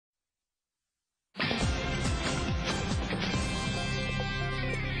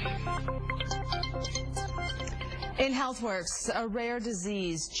In HealthWorks, a rare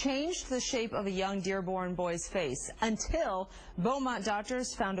disease changed the shape of a young Dearborn boy's face until Beaumont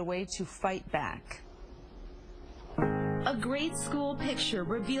doctors found a way to fight back. A grade school picture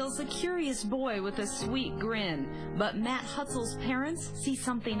reveals a curious boy with a sweet grin, but Matt Hutzel's parents see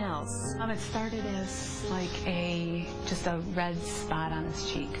something else. It started as like just a red spot on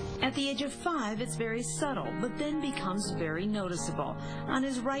his cheek. At the age of 5, it's very subtle, but then becomes very noticeable. On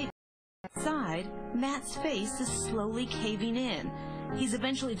his right side, Matt's face is slowly caving in. He's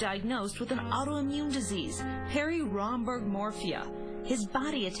eventually diagnosed with an autoimmune disease, Parry Romberg morphia, his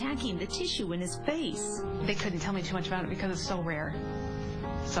body attacking the tissue in his face. They couldn't tell me too much about it because it's so rare.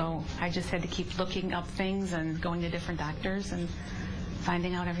 So I just had to keep looking up things and going to different doctors and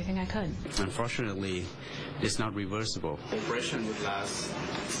finding out everything I could. Unfortunately, it's not reversible. Operation would last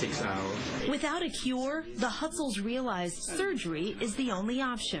 6 hours. Without a cure, the Hutzels realized surgery is the only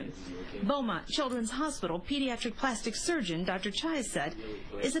option. Beaumont Children's Hospital pediatric plastic surgeon Dr. Chaiyasate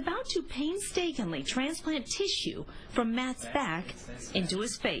is about to painstakingly transplant tissue from Matt's back into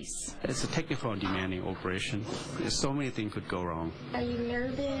his face. It's a technical and demanding operation. So many things could go wrong. Are you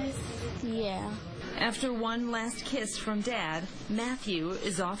nervous? Yeah. After one last kiss from Dad, Matthew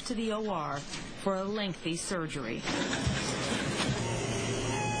is off to the OR for a lengthy surgery.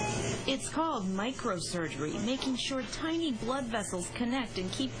 It's called microsurgery, making sure tiny blood vessels connect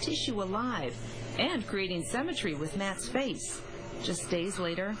and keep tissue alive, and creating symmetry with Matt's face. Just days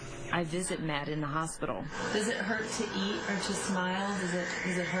later, I visit Matt in the hospital. Does it hurt to eat or to smile?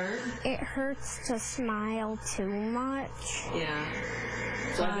 Does it hurt? It hurts to smile too much. Yeah.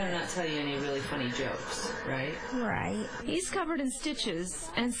 So I better not tell you any really funny jokes, right? Right. He's covered in stitches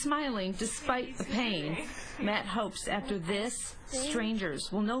and smiling despite the pain. Matt hopes after this,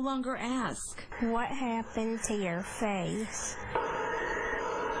 strangers will no longer ask, "What happened to your face?"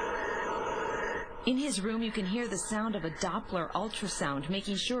 In his room, you can hear the sound of a Doppler ultrasound,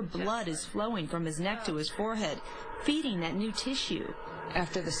 making sure blood is flowing from his neck to his forehead, feeding that new tissue.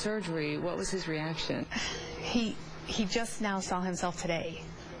 After the surgery, what was his reaction? He just now saw himself today,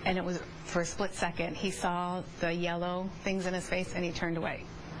 and it was for a split second. He saw the yellow things in his face, and he turned away.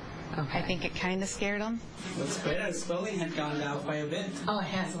 Okay. I think it kind of scared him. That's better. Swelling had gone down quite a bit. Oh, it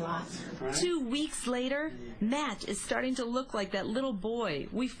has a lot. Right. 2 weeks later, Matt is starting to look like that little boy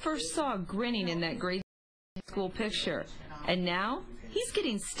we first saw grinning in that grade school picture. And now, he's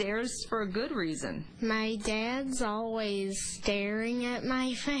getting stares for a good reason. My dad's always staring at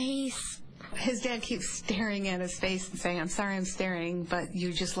my face. His dad keeps staring at his face and saying, "I'm sorry I'm staring, but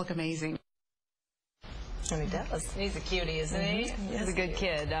you just look amazing." And he does. He's a cutie, isn't he? He's a good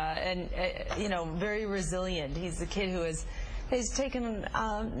kid, and you know, very resilient. He's a kid who has taken,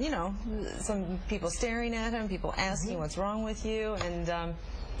 you know, some people staring at him, people asking what's wrong with you,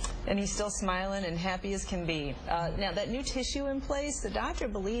 and he's still smiling and happy as can be. Now, that new tissue in place, the doctor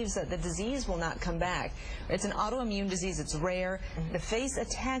believes that the disease will not come back. It's an autoimmune disease. It's rare. The face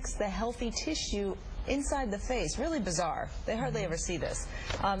attacks the healthy tissue inside the face. Really bizarre. They hardly ever see this.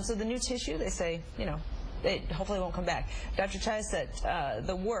 So the new tissue, they say, you know, it hopefully won't come back. Dr. Chaiyasate,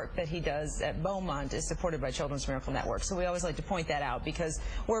 the work that he does at Beaumont is supported by Children's Miracle Network. So we always like to point that out because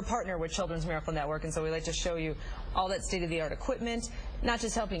we're a partner with Children's Miracle Network, and so we like to show you all that state-of-the-art equipment, not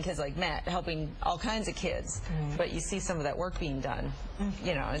just helping kids like Matt, helping all kinds of kids, but you see some of that work being done,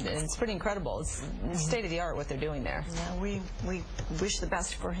 you know, and it's pretty incredible. It's state-of-the-art what they're doing there. Yeah, we wish the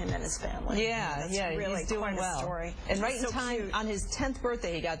best for him and his family. Yeah, really he's doing quite well. A story. And right He's in so time, cute. on his 10th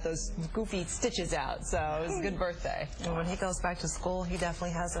birthday, he got those goofy stitches out, so it was a good birthday. And when he goes back to school, he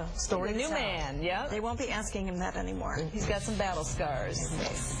definitely has a story. The new to tell. man, yeah. They won't be asking him that anymore. He's got some battle scars.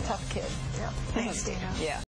 Tough kid. Yep. Thanks, Dina. Yeah.